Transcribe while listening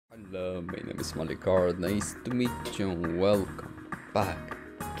Hello, my name is Malikar. Nice to meet you and welcome back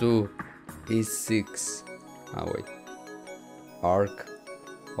to E6. Wait. Ark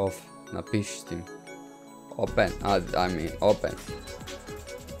of Napishtim. Open. Open.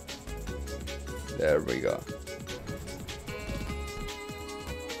 There we go.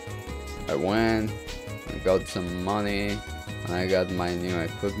 I went, I got some money, and I got my new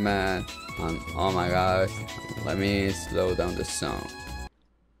equipment, and oh my gosh, let me slow down the song.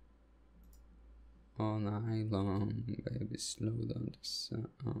 All night long, baby, slow down the song.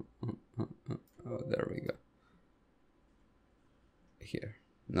 Oh, there we go. Here.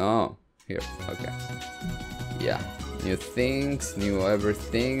 No, here, okay. Yeah, new things, new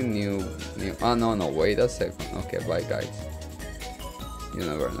everything, new, oh no, wait a second. Okay, bye guys. You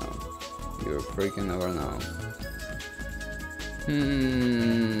never know. You freaking never know.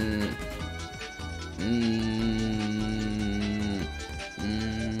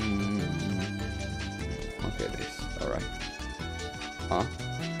 Okay, this. Alright. Huh?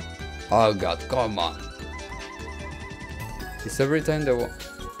 Oh god, come on. It's every time the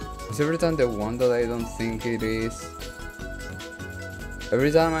one that I don't think it is.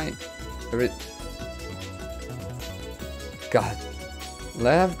 God.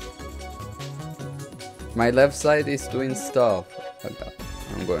 Left. My left side is doing stuff. Oh god,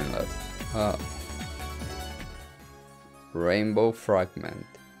 I'm going left. Rainbow fragment.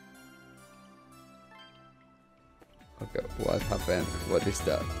 Okay, what happened? What is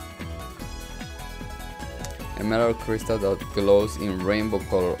that? Emerald crystal that glows in rainbow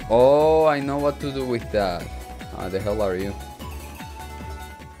color. Oh, I know what to do with that. The hell are you?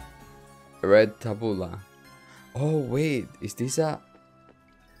 Red tabula. Oh wait, is this a?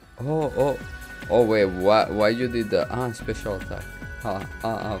 Oh wait, why you did that? Special attack.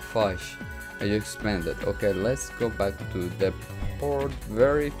 Fudge. You expanded. Okay, let's go back to the port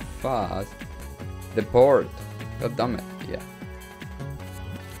very fast. The port. God damn it. Yeah.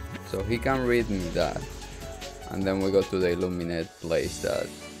 So he can read me that. And then we go to the illuminate place that,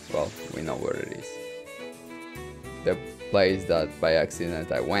 well, we know where it is. The place that by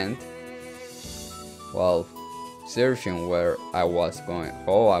accident I went. Well, searching where I was going.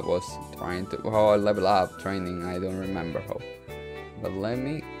 How I was trying to, how I level up training, I don't remember how. But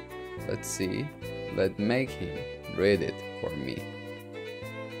let's see. Let's make him read it for me.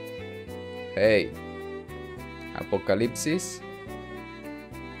 Hey, Apocalypse.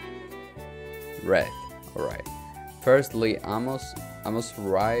 Read. Alright. Firstly, I must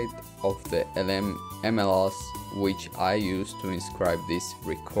write of the MLS which I use to inscribe these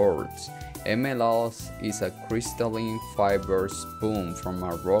records. MLS is a crystalline fiber spoon from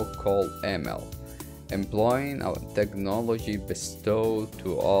a rock called ML, employing a technology bestowed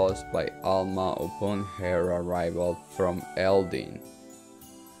to us by Alma upon her arrival from Eldin.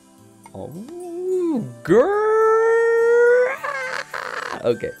 Oh, girl!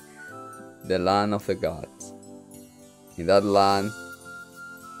 Okay, the land of the gods. In that land,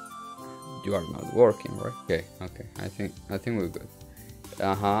 you are not working, right? Okay. I think we're good.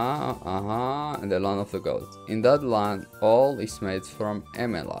 In the land of the gods. In that land, all is made from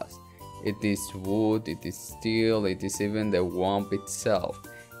MLS. It is wood, it is steel, it is even the womb itself.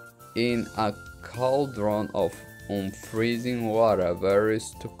 In a cauldron of unfreezing water,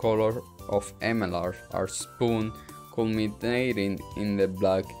 various two colors of MLS are spun, culminating in the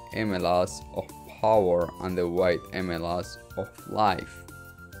black MLS of power and the white MLS of life.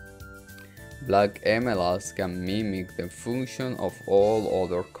 Black MLS can mimic the function of all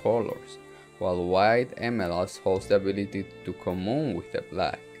other colors, while white MLS holds the ability to commune with the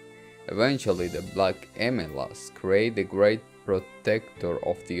black. Eventually, the black MLS created the great protector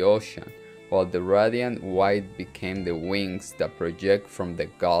of the ocean, while the radiant white became the wings that project from the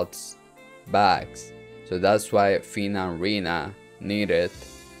gods' backs. So that's why Fina and Rina needed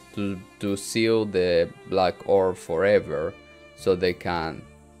to seal the black orb forever, so they can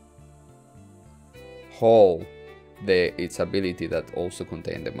hold its ability that also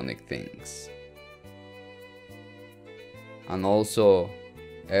contain demonic things. And also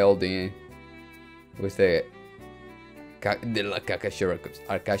Eldin with the Akashi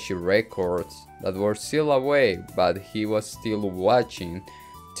records that were still away, but he was still watching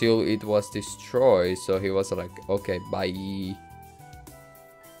till it was destroyed, so he was like, okay, bye.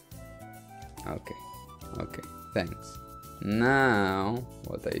 Okay, thanks. Now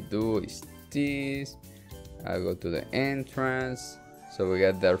what I do is this. I go to the entrance, so we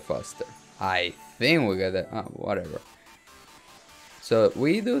get there faster. I think we get there. Whatever. So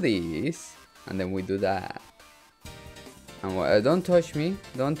we do this, and then we do that. And don't touch me.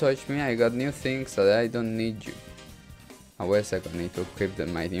 I got new things, so I don't need you. Oh, wait a second, I need to equip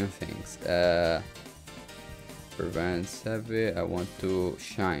my new things. Prevents heavy, I want to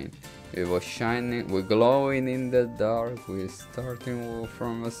shine. It was shining, we're glowing in the dark, we're starting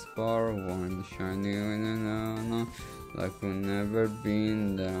from a spar, one shining, like we've never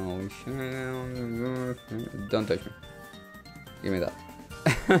been down, we shine on the roof. Don't touch me. Give me that.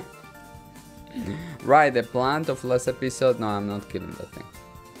 Right, the plant of last episode, no, I'm not killing that thing.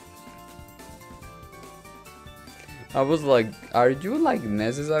 I was like, are you like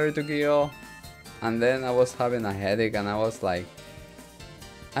necessary to kill? And then I was having a headache and I was like,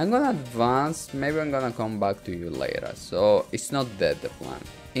 I'm gonna advance, maybe I'm gonna come back to you later. So it's not dead, the plant,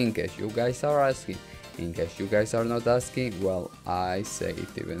 in case you guys are asking. In case you guys are not asking, well, I say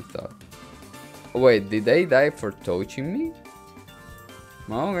it even thought. Wait, did they die for touching me?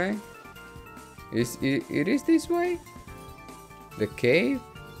 Okay. It is this way? The cave?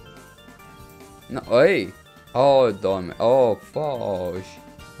 No, hey! Oh, damn. Oh, fudge.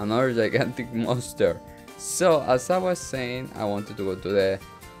 Another gigantic monster. So, as I was saying, I wanted to go to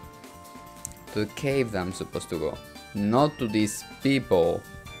the cave that I'm supposed to go. Not to these people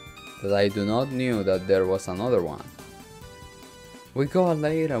that I do not knew that there was another one. We go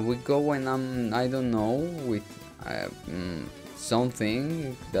later. We go when I don't know, with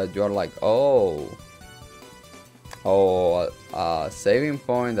something that you're like, oh, saving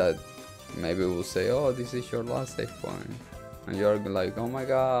point that maybe we'll say, oh, this is your last save point, and you're like, oh my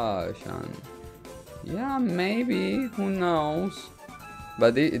gosh, and yeah, maybe, who knows,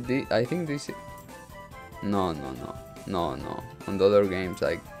 but I think this, no, on the other games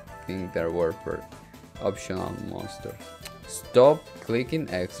I think there were for optional monsters. Stop clicking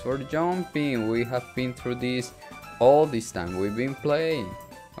X for jumping. We have been through this all this time we've been playing.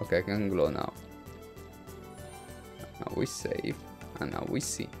 Okay, I can glow now. Now we save, and now we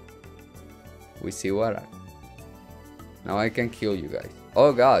see. We see what now I can kill you guys.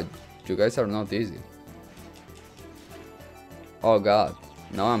 Oh god, you guys are not easy. Oh god,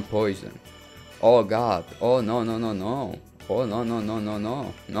 now I'm poisoned. Oh god, oh no. Oh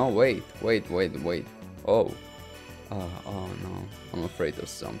no, wait. Oh no, I'm afraid of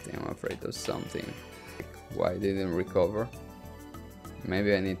something. Why didn't recover?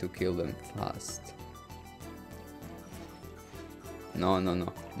 Maybe I need to kill them fast. No,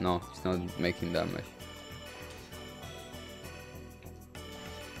 it's not making damage.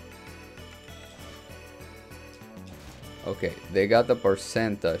 Okay, they got the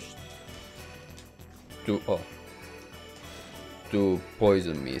percentage to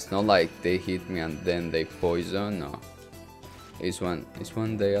poison me. It's not like they hit me and then they poison. No, it's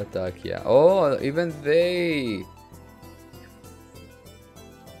when they attack. Yeah. Oh, even they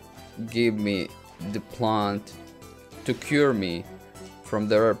give me the plant to cure me from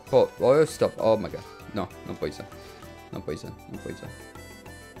their oh, stop. Oh my god. No poison.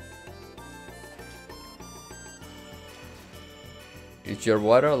 Is your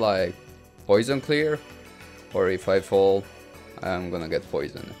water like poison clear? Or if I fall, I'm gonna get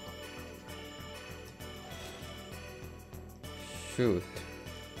poisoned. Shoot.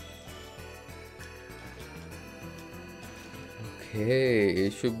 Okay,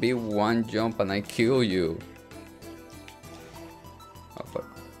 it should be one jump and I kill you. Oh fuck,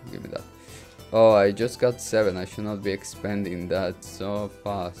 give me that. Oh, I just got 7, I should not be expanding that so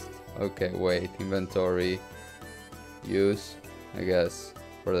fast. Okay, wait, inventory. Use, I guess,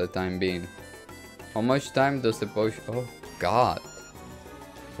 for the time being. How much time does the potion... Oh god.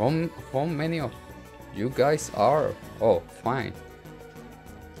 How many of you guys are? Oh, fine.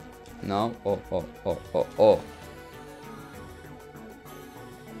 No, oh.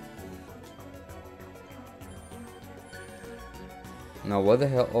 Now what the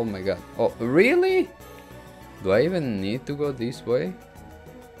hell? Oh my god. Oh, really? Do I even need to go this way?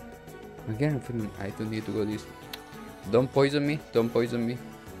 Again, I'm feeling I don't need to go this way. Don't poison me.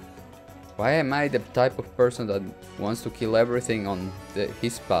 Why am I the type of person that wants to kill everything on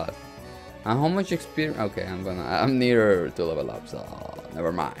his path? And how much experience? Okay, I'm nearer to level up, so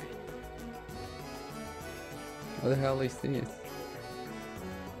never mind. What the hell is this?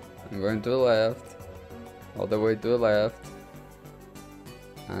 I'm going to the left, all the way to the left,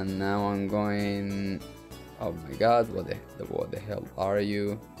 and now I'm going. Oh my god! What the hell are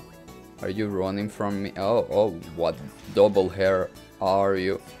you? Are you running from me? Oh! What double hair are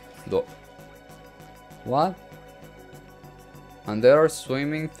you? What? And there are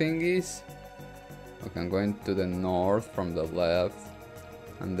swimming thingies. Okay, I'm going to the north from the left,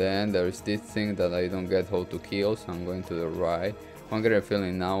 and then there's this thing that I don't get how to kill, so I'm going to the right. I'm getting a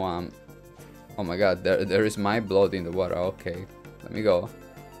feeling now I'm... Oh my god, there is my blood in the water. Okay, let me go.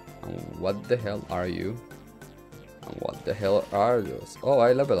 What the hell are you? What the hell are those? Oh,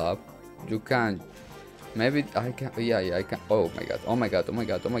 I level up. You can't. Maybe I can. Yeah, I can. Oh my god. Oh my god. Oh my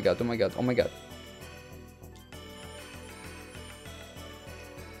god. Oh my god. Oh my god. Oh my god.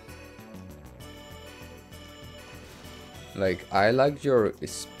 Like, I like your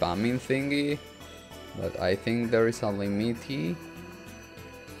spamming thingy, but I think there is a limit.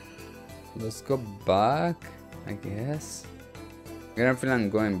 Let's go back, I guess. I feel I'm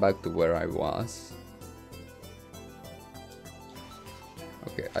going back to where I was.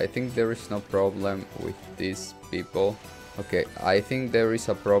 Okay, I think there is no problem with these people. Okay, I think there is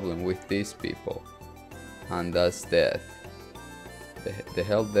a problem with these people. And that's death. The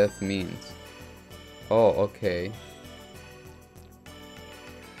hell death means. Oh, okay.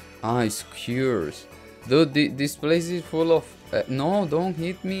 Ah, it's cures. Dude, this place is full of... no, don't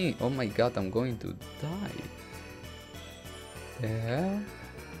hit me. Oh my god, I'm going to die. The hell?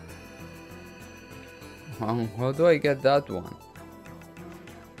 How do I get that one?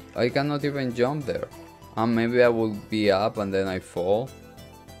 I cannot even jump there. Maybe I will be up and then I fall.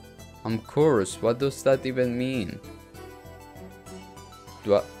 I'm cursed. What does that even mean?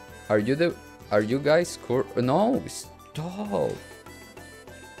 Are you guys cursed? No, stop.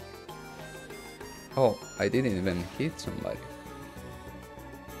 Oh, I didn't even hit somebody.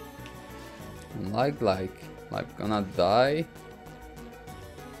 I'm gonna die.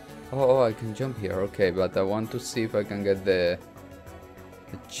 Oh, I can jump here. Okay, but I want to see if I can get the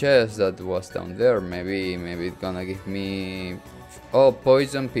chest that was down there. Maybe it's gonna give me... Oh,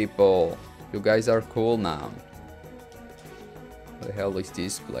 poison people. You guys are cool now. What the hell is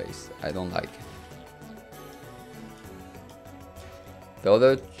this place? I don't like it. The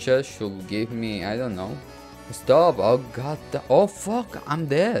other chest should give me... I don't know. Stop. Oh god. Oh fuck. I'm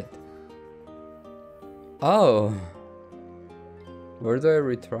dead. Oh. Where do I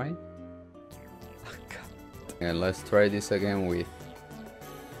retry? Oh, god. Okay, let's try this again with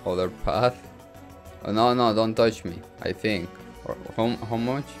other path. Oh, no, don't touch me. I think. Or how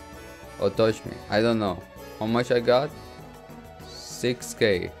much? Oh, touch me. I don't know. How much I got?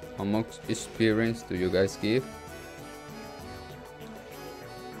 6k. How much experience do you guys give?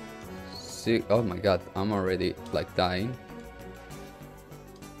 Oh my god, I'm already like dying.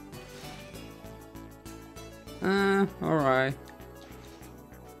 Alright.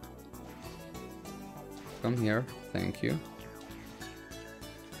 Come here, thank you.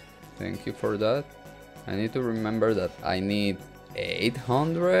 Thank you for that. I need to remember that I need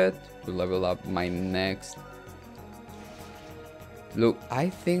 800 to level up my next. Look, I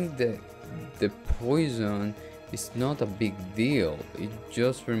think the poison it's not a big deal. It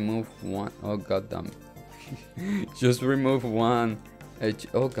just remove one. Oh god damn it. Just remove one.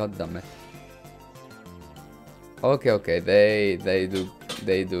 Oh god damn it. Okay, they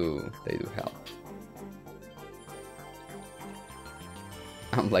do help.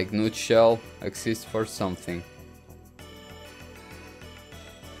 I'm like nutshell exists for something.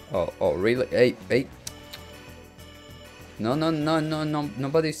 Oh really? Hey. No,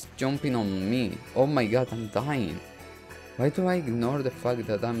 nobody's jumping on me. Oh my god, I'm dying. Why do I ignore the fact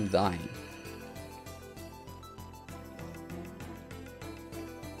that I'm dying?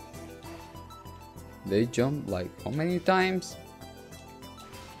 They jump like how many times?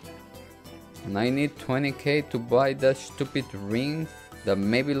 And I need 20k to buy that stupid ring that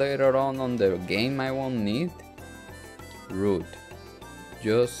maybe later on the game I won't need? Rude.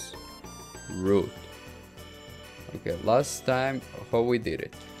 Just rude. Okay, last time, how we did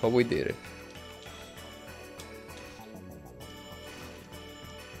it?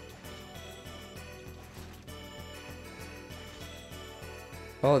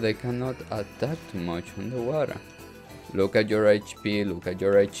 Oh, they cannot attack too much on the water. Look at your HP, look at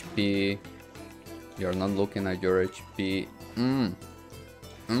your HP. You're not looking at your HP.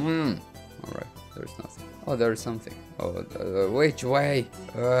 Alright, there's nothing. Oh, there's something. Oh, which way?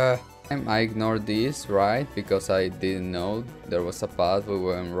 I ignored this, right? Because I didn't know there was a path we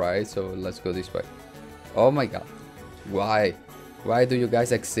went right, so let's go this way. Oh my god. Why? Why do you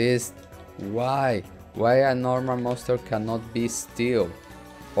guys exist? Why? Why a normal monster cannot be still?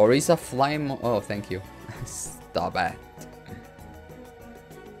 Or is a flying oh, thank you. Stop it.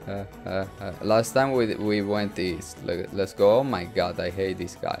 Last time we went east. Let's go. Oh my god, I hate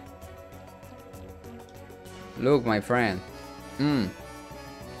this guy. Look, my friend.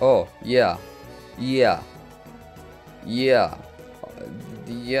 Oh, yeah. Oh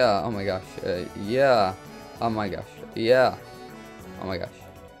my gosh. Yeah. Oh my gosh. Yeah. Oh my gosh.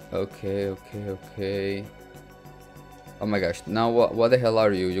 Okay. Oh my gosh. Now what the hell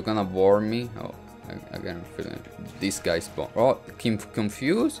are you? You're gonna bore me? Oh, I got a feeling this guy's born. Oh,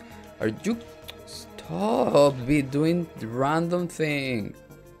 confused? Are you... Stop. Stop be doing random thing.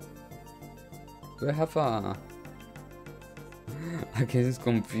 Do I have a... I guess it's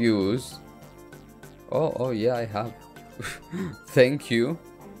confused. Oh yeah, I have. Thank you.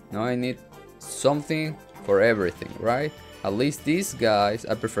 Now I need something for everything, right? At least these guys,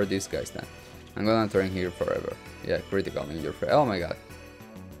 I prefer these guys then. I'm gonna turn here forever. Yeah, critical in your face. Oh my god.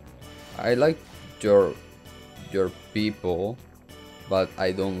 I like your people, but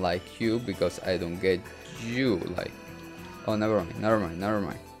I don't like you because I don't get you. Like, oh, never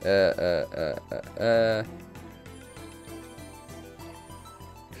mind.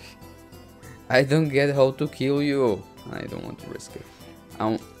 I don't get how to kill you. I don't want to risk it.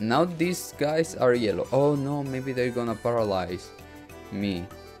 Now these guys are yellow. Oh no, maybe they're gonna paralyze me.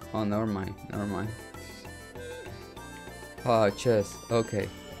 Oh, never mind. Ah, chest. Okay,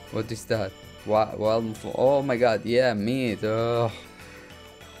 what is that? Well, oh my god, yeah, meat. Ugh.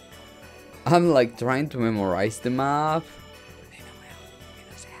 I'm like trying to memorize the map.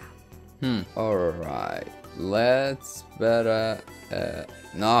 Alright, let's better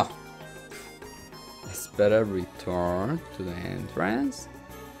no. Let's better return to the entrance.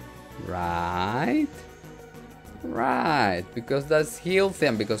 Right, because that's healthy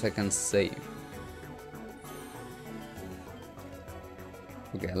and because I can save.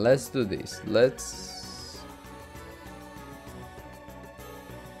 Okay, let's do this. Let's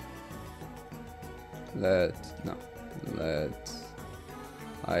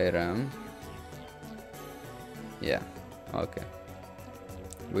item. Yeah, okay.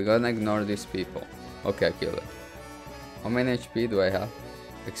 We're gonna ignore these people. Okay, I killed it. How many HP do I have?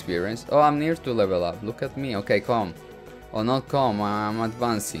 Experience. Oh, I'm near to level up. Look at me. Okay, come. Oh, not come. I'm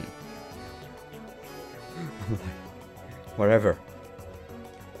advancing. Whatever.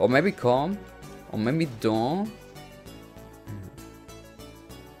 Or maybe come. Or maybe don't.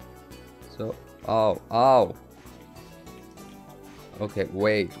 So, ow. Okay,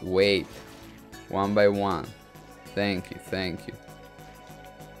 wait. One by one. Thank you.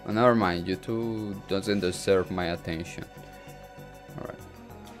 Oh, never mind. You two doesn't deserve my attention. Alright.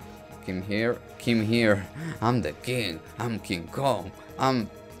 Come here. I'm the king. I'm King Kong.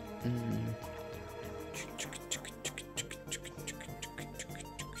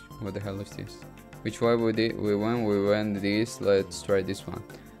 What the hell is this? Which way we went this. Let's try this one.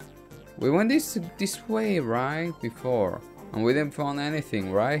 We went this way, right? Before. And we didn't find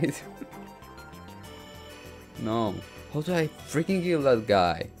anything, right? No. How do I freaking kill that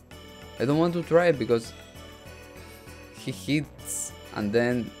guy? I don't want to try it because he hits and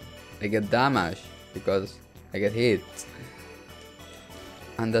then I get damage because I get hit.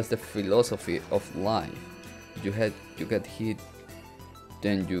 And that's the philosophy of life. You get hit,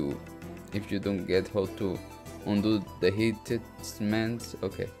 then if you don't get how to undo the hits,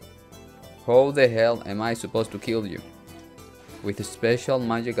 okay. How the hell am I supposed to kill you? With a special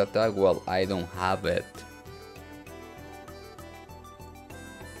magic attack? Well, I don't have it.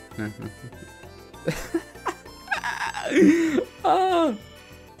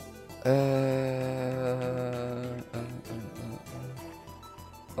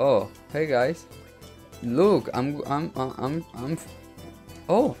 Oh, hey guys, look, I'm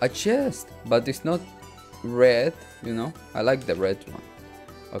oh, a chest, but it's not red, you know. I like the red one.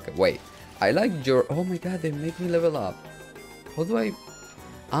 Okay, wait, I like your, oh my god, they make me level up. How do I,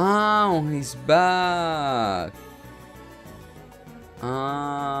 oh, he's back.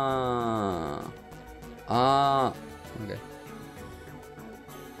 Okay.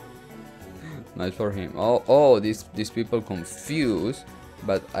 Nice for him. Oh, these people confused,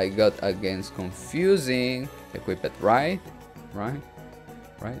 but I got against confusing. Equip it, right?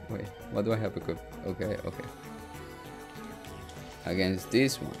 Wait, what do I have equipped? Okay. Against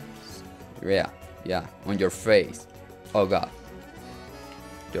these ones. Yeah, on your face. Oh god.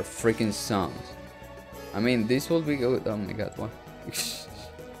 Your freaking sons. I mean, this will be good. Oh my god, what?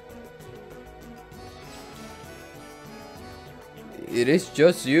 It is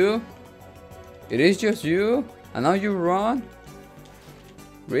just you? And now you run?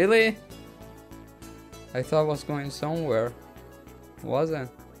 Really? I thought I was going somewhere. Wasn't.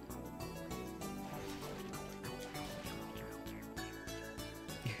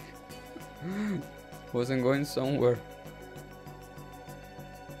 Wasn't going somewhere.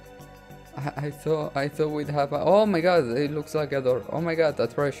 I thought we'd have a, oh my god, it looks like a door. Oh my god, a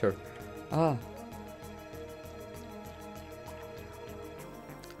treasure. Ah.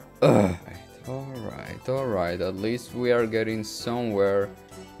 Alright, at least we are getting somewhere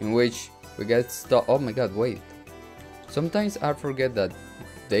in which we get stuck. Oh my god, wait. Sometimes I forget that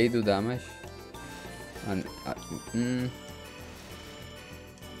they do damage. And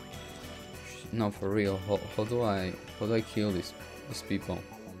No, for real. How do I kill these people?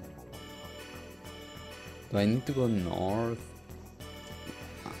 Do I need to go north?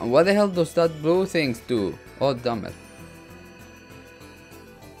 What the hell does that blue things do? Oh, damn it.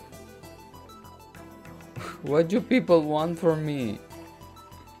 What do people want from me?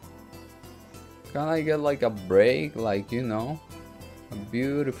 Can I get like a break? Like, you know? A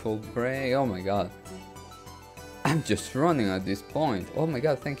beautiful break. Oh my god. I'm just running at this point. Oh my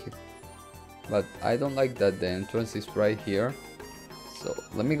god, thank you. But I don't like that the entrance is right here. So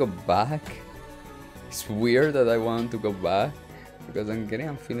let me go back. It's weird that I want to go back. Because I'm getting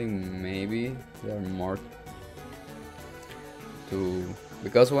a feeling maybe there are more to...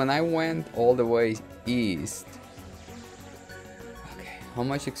 Because when I went all the way east... Okay, how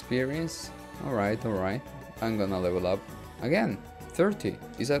much experience? Alright, alright. I'm gonna level up. Again, 30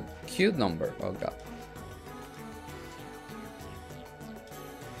 is a cute number. Oh god.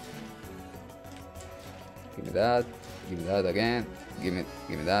 Give me that. Give me that again. Give me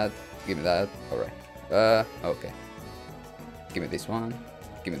that. Give me that. Alright. Okay. Give me this one.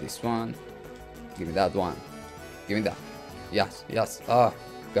 Give me this one. Give me that one. Give me that. Yes, yes. Oh,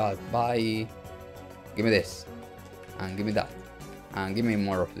 God. Bye. Give me this. And give me that. And give me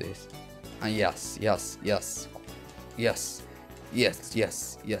more of this. And yes, yes, yes. Yes. Yes,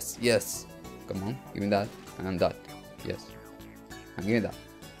 yes, yes, yes. Come on. Give me that. And that. Yes. And give me that.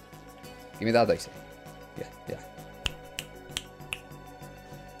 Give me that, I say. Yeah, yeah.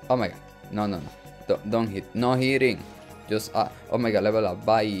 Oh my god. No, no, no. Don't hit. No hitting. Just, oh my god, level up.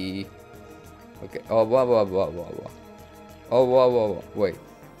 Bye. Okay. Oh, whoa, whoa, whoa, whoa, whoa. Oh, whoa, whoa, whoa. Wait.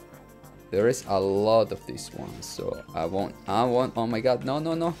 There is a lot of these ones, so I won't. Oh my god. No,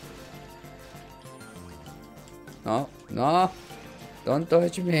 no, no. No, no. Don't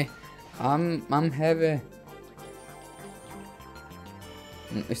touch me. I'm heavy.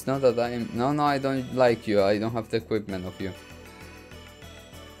 It's not that I'm... No, no, I don't like you. I don't have the equipment of you.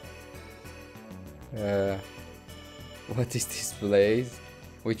 What is this place?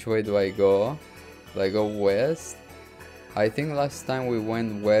 Which way do I go? Do I go west? I think last time we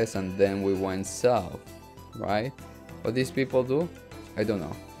went west and then we went south, right? What these people do? I don't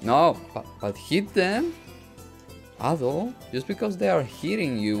know. No, but hit them? Ado, just because they are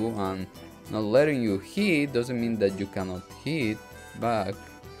hitting you and not letting you hit doesn't mean that you cannot hit back.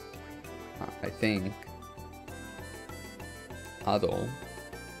 I think. Ado.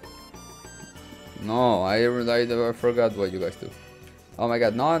 No, I forgot what you guys do. Oh my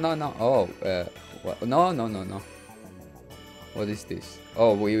god, no, no, no. Oh, what? No, no, no, no. What is this?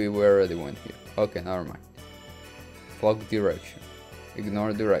 Oh, we already went here. Okay, never mind. Fuck direction.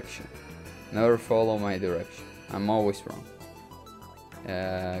 Ignore direction. Never follow my direction. I'm always wrong.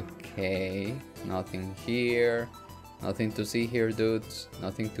 Okay, nothing here. Nothing to see here, dudes.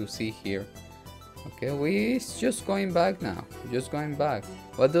 Nothing to see here. Okay, we're just going back now. Just going back.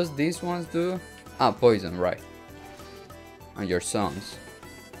 What does these ones do? Ah, poison, right. And your songs.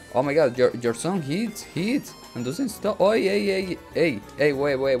 Oh my god, your song hits, and doesn't stop. Oh, hey,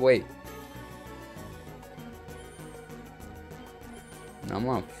 wait. I'm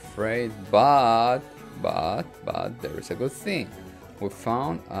afraid, but there is a good thing. We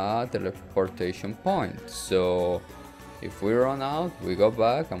found a teleportation point, so if we run out, we go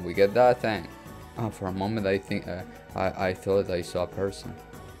back and we get that thing. Ah, for a moment I think I thought I saw a person.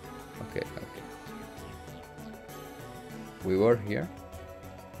 Okay. We were here,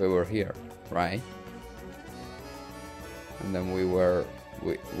 right? And then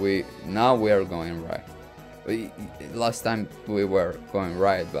we now we are going right. Last time we were going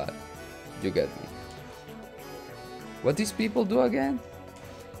right, but you get me. What these people do again?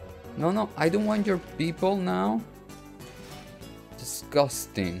 No, I don't want your people now.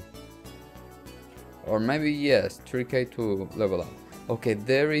 Disgusting. Or maybe yes, 3k to level up. Okay,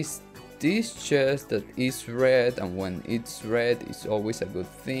 there is this chest that is red, and when it's red, it's always a good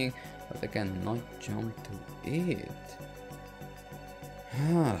thing. But I cannot jump to it.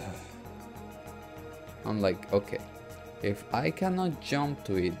 I'm like, okay, if I cannot jump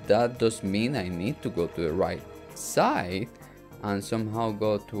to it, that does mean I need to go to the right side and somehow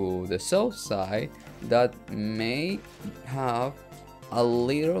go to the south side that may have a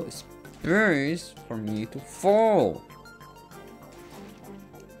little space for me to fall.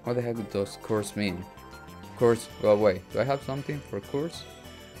 What the heck does curse mean? Curse, well, wait, do I have something for curse?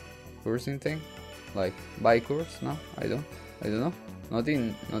 Cursing thing? Like buy curse? No, I don't know. Not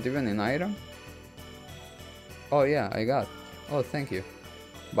even in item. Oh yeah, I got. Oh, thank you.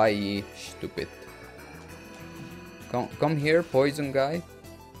 Bye, stupid. Come here, poison guy.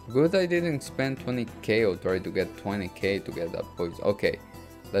 Good I didn't spend 20k or try to get 20k to get that poison. Okay,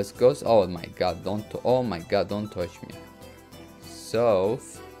 Let's go. Oh my god, don't. Oh my god, don't touch me.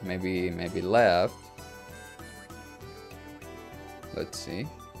 South, maybe left. Let's see.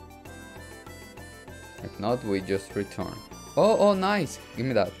 If not, we just return. Oh, nice. Give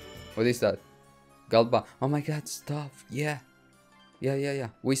me that. What is that? Galba. Oh my god, stuff. Yeah.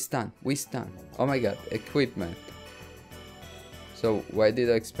 We stand. Oh my god, equipment. So why did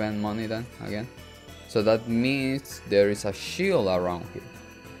I spend money then again? So that means there is a shield around here.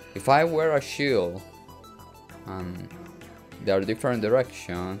 If I wear a shield and there are different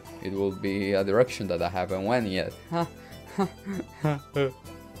directions, it will be a direction that I haven't went yet.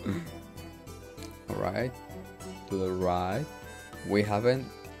 Alright, to the right. We haven't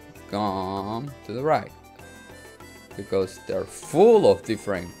gone to the right because they're full of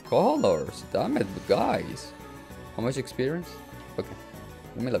different colors. Damn it, guys. How much experience? Okay,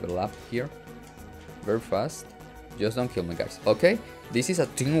 let me level up here very fast. Just don't kill me, guys. Okay, this is a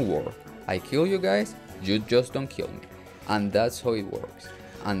teamwork. I kill you guys, you just don't kill me, and that's how it works.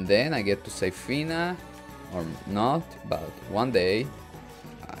 And then I get to save Fina, or not, but one day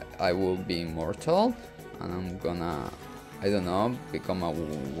I will be immortal and I'm gonna, I don't know, become a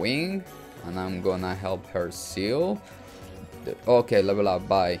wing, and I'm gonna help her seal. Okay, level up,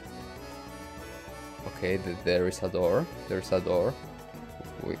 bye. Okay, there is a door. There's a door.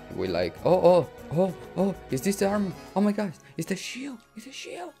 We like, oh, is this the armor? Oh my god, it's the shield. It's the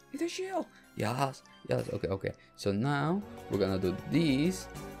shield. Yes, okay. So now we're gonna do this.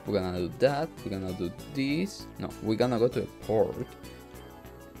 We're gonna do that. We're gonna do this. No, we're gonna go to a port.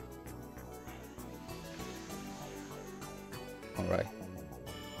 Alright.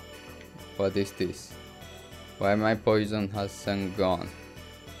 What is this? Why my poison hasn't gone?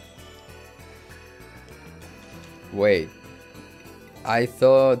 Wait. I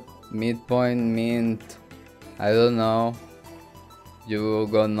thought midpoint meant, I don't know, you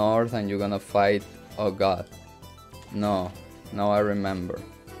go north and you're gonna fight. Oh god. No. Now I remember.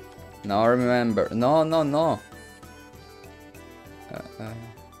 No.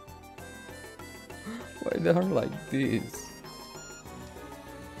 Why they are like this?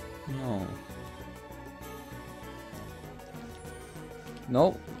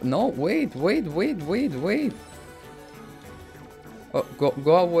 No, wait. Oh,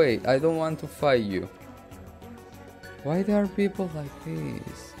 go away. I don't want to fight you. Why there are people like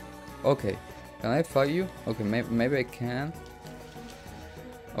this? Okay, can I fight you? Okay, maybe I can.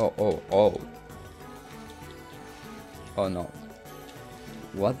 Oh no.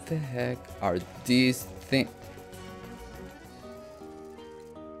 What the heck are these things?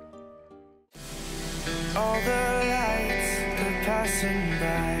 All the lights are passing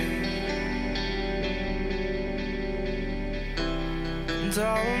by, and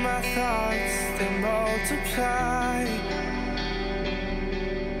all my thoughts, they multiply.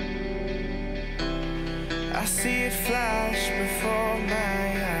 I see it flash before my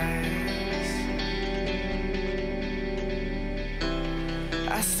eyes.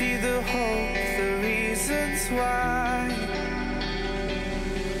 I see the hope, the reasons why.